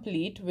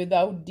incomplete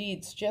without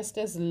deeds, just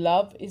as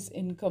love is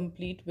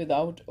incomplete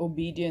without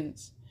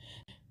obedience.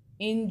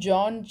 In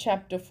John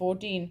chapter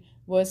 14,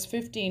 verse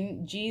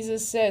 15,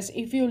 Jesus says,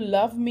 "If you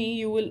love me,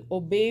 you will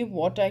obey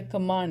what I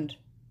command."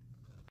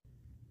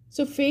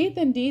 So faith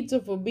and deeds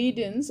of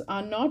obedience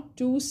are not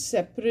two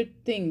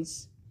separate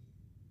things.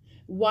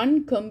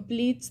 One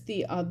completes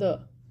the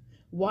other.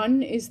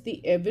 One is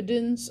the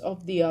evidence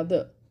of the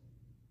other.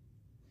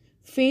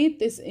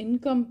 Faith is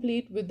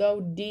incomplete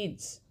without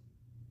deeds.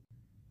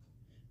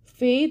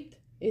 Faith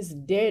is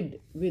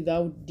dead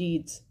without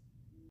deeds.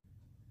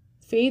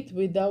 Faith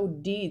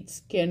without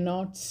deeds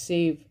cannot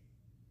save.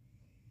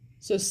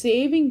 So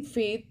saving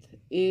faith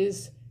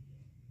is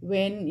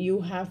when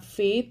you have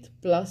faith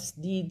plus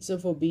deeds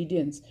of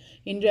obedience.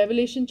 In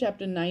Revelation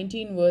chapter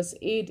 19 verse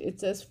 8, it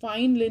says,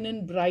 "Fine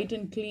linen, bright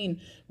and clean,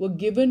 were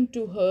given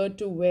to her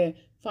to wear."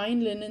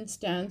 Fine linen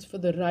stands for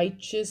the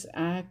righteous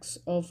acts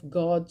of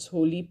God's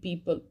holy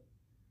people.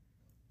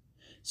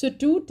 So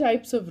two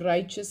types of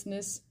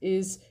righteousness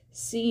is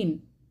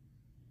seen.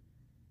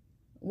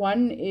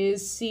 One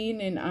is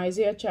seen in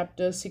Isaiah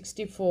chapter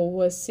 64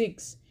 verse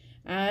 6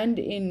 and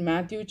in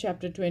Matthew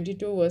chapter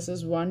 22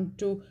 verses 1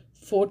 to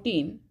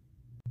 14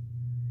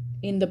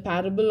 in the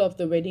parable of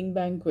the wedding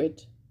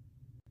banquet.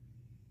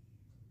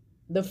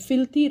 The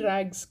filthy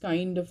rags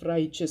kind of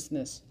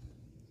righteousness.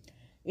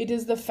 It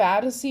is the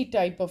Pharisee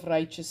type of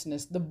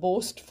righteousness, the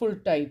boastful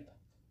type.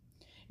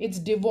 It's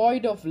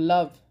devoid of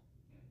love.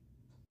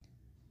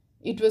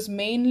 It was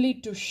mainly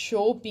to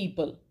show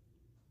people.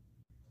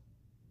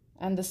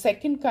 And the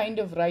second kind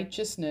of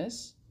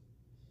righteousness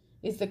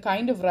is the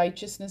kind of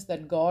righteousness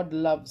that God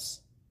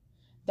loves,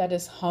 that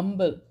is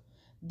humble,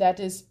 that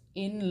is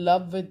in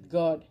love with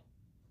God,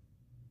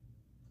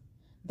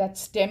 that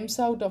stems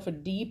out of a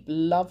deep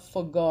love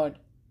for God.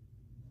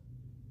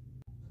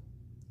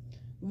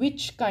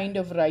 Which kind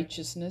of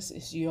righteousness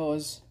is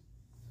yours?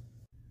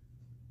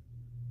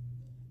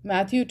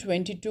 Matthew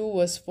 22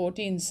 verse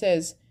 14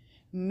 says,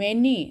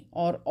 "Many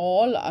or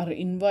all are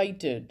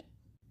invited,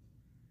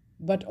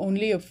 but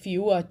only a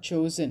few are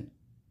chosen."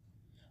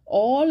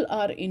 All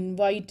are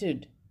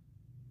invited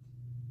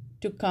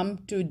to come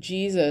to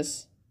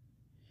Jesus,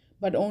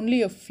 but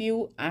only a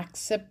few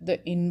accept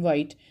the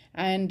invite.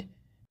 And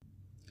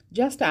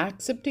just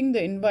accepting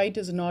the invite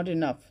is not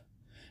enough.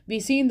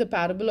 We see in the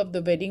parable of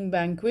the wedding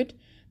banquet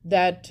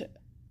that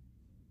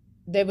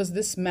there was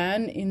this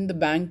man in the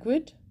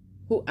banquet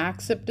who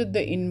accepted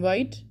the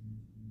invite,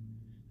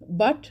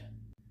 but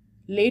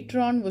later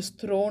on was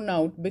thrown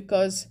out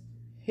because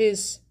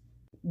his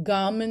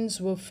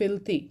garments were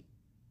filthy.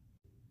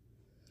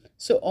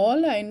 So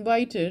all are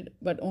invited,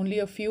 but only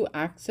a few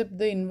accept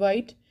the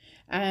invite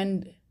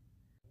and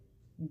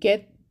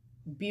get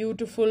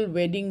beautiful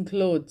wedding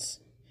clothes,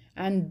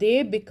 and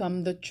they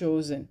become the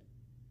chosen.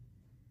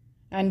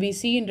 And we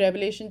see in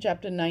Revelation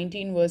chapter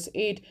 19 verse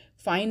 8,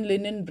 fine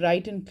linen,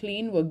 bright and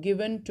clean, were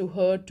given to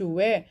her to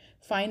wear.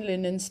 Fine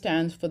linen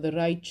stands for the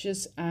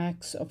righteous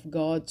acts of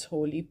God's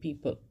holy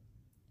people.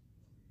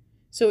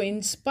 So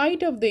in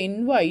spite of the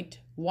invite,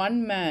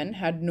 one man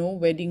had no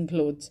wedding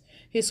clothes.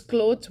 His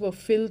clothes were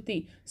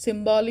filthy,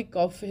 symbolic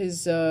of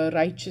his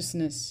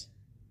righteousness.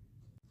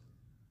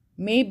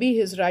 Maybe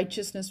his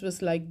righteousness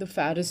was like the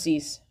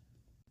Pharisees.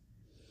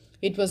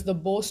 It was the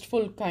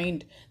boastful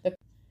kind,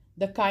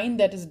 the kind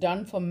that is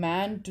done for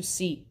man to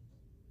see,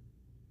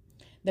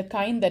 the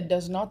kind that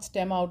does not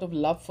stem out of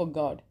love for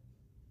God.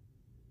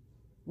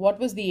 What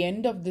was the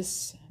end of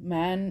this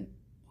man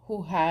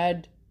who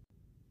had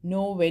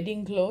no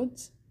wedding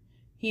clothes?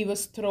 He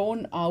was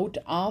thrown out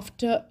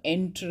after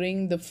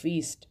entering the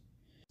feast.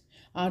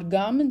 Our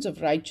garments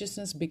of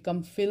righteousness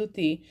become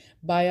filthy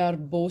by our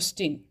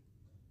boasting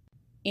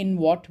in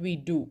what we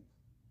do.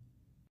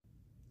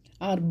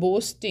 Our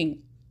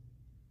boasting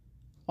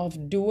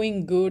of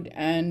doing good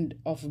and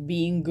of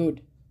being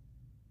good.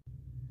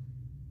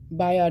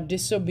 By our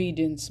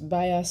disobedience,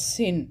 by our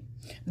sin,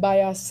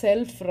 by our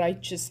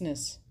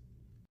self-righteousness.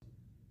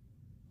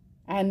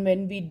 And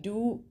when we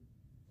do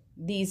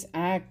these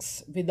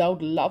acts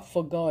without love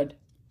for God,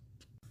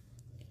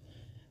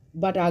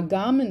 but our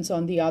garments,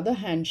 on the other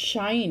hand,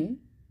 shine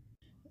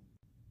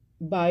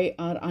by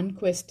our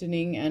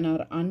unquestioning and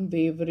our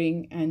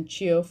unwavering and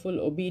cheerful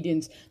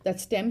obedience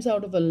that stems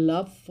out of a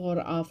love for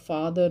our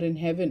Father in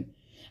heaven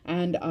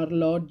and our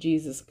Lord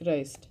Jesus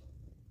Christ.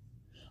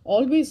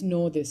 Always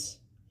know this.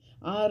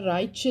 Our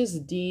righteous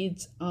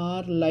deeds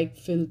are like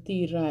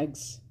filthy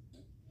rags.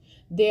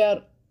 They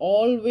are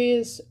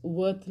always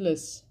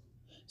worthless.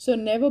 So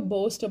never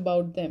boast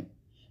about them.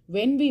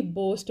 When we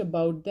boast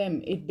about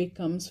them, it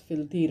becomes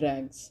filthy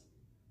rags.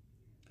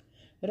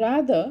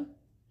 Rather,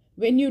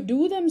 when you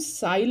do them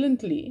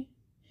silently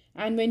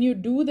and when you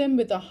do them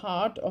with a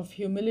heart of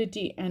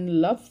humility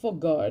and love for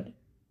God,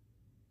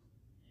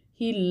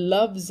 He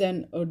loves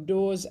and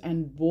adores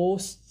and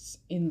boasts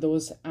in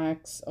those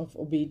acts of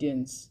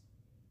obedience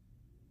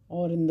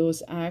or in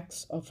those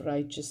acts of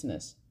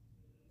righteousness.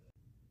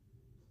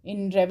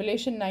 In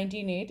Revelation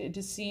 19:8, it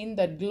is seen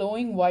that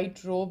glowing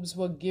white robes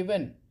were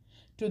given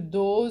to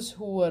those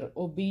who were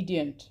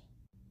obedient,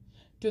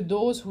 to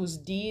those whose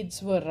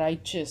deeds were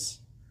righteous.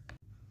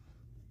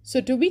 So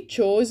to be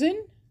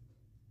chosen,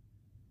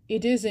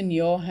 it is in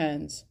your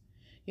hands,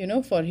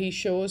 for He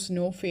shows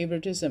no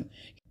favoritism.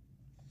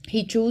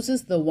 He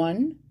chooses the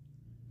one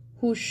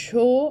who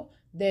show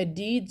their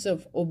deeds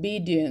of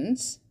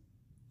obedience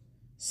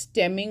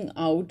stemming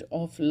out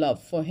of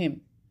love for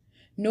Him.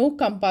 No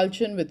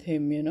compulsion with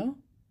Him,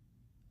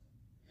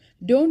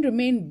 Don't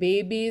remain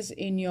babies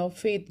in your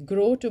faith.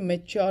 Grow to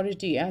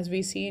maturity, as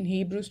we see in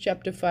Hebrews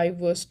chapter 5,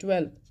 verse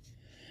 12.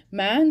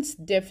 Man's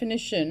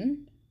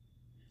definition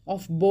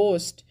of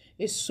boast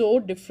is so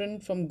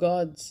different from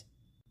God's.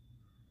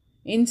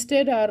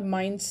 Instead, our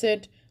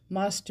mindset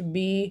must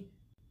be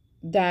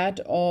that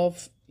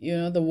of,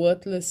 the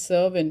worthless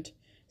servant,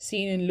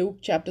 seen in Luke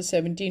chapter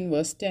 17,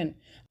 verse 10.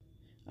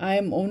 I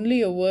am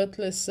only a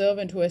worthless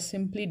servant who has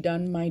simply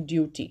done my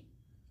duty.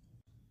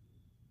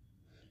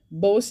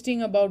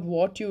 Boasting about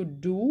what you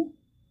do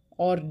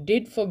or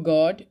did for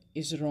God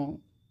is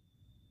wrong.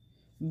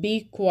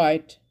 Be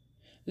quiet.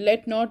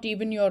 Let not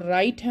even your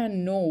right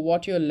hand know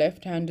what your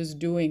left hand is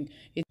doing.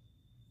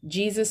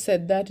 Jesus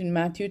said that in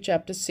Matthew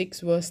chapter 6,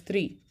 verse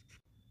 3.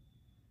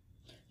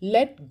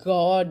 Let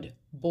God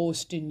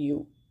boast in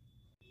you.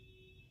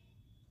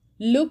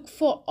 Look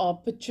for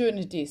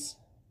opportunities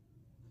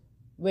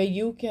where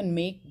you can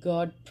make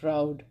God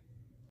proud,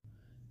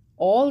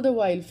 all the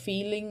while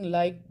feeling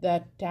like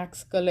that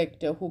tax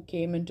collector who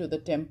came into the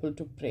temple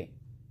to pray.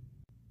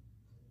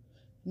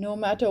 No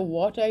matter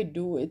what I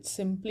do, it's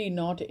simply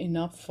not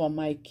enough for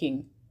my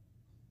King.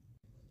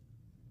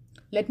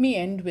 Let me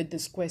end with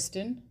this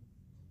question.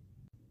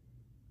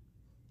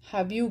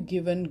 Have you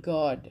given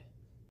God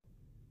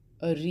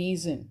a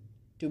reason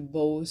to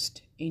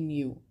boast in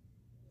you?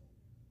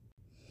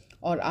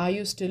 Or are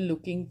you still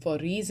looking for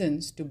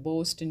reasons to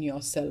boast in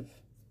yourself?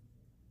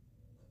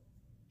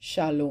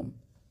 Shalom.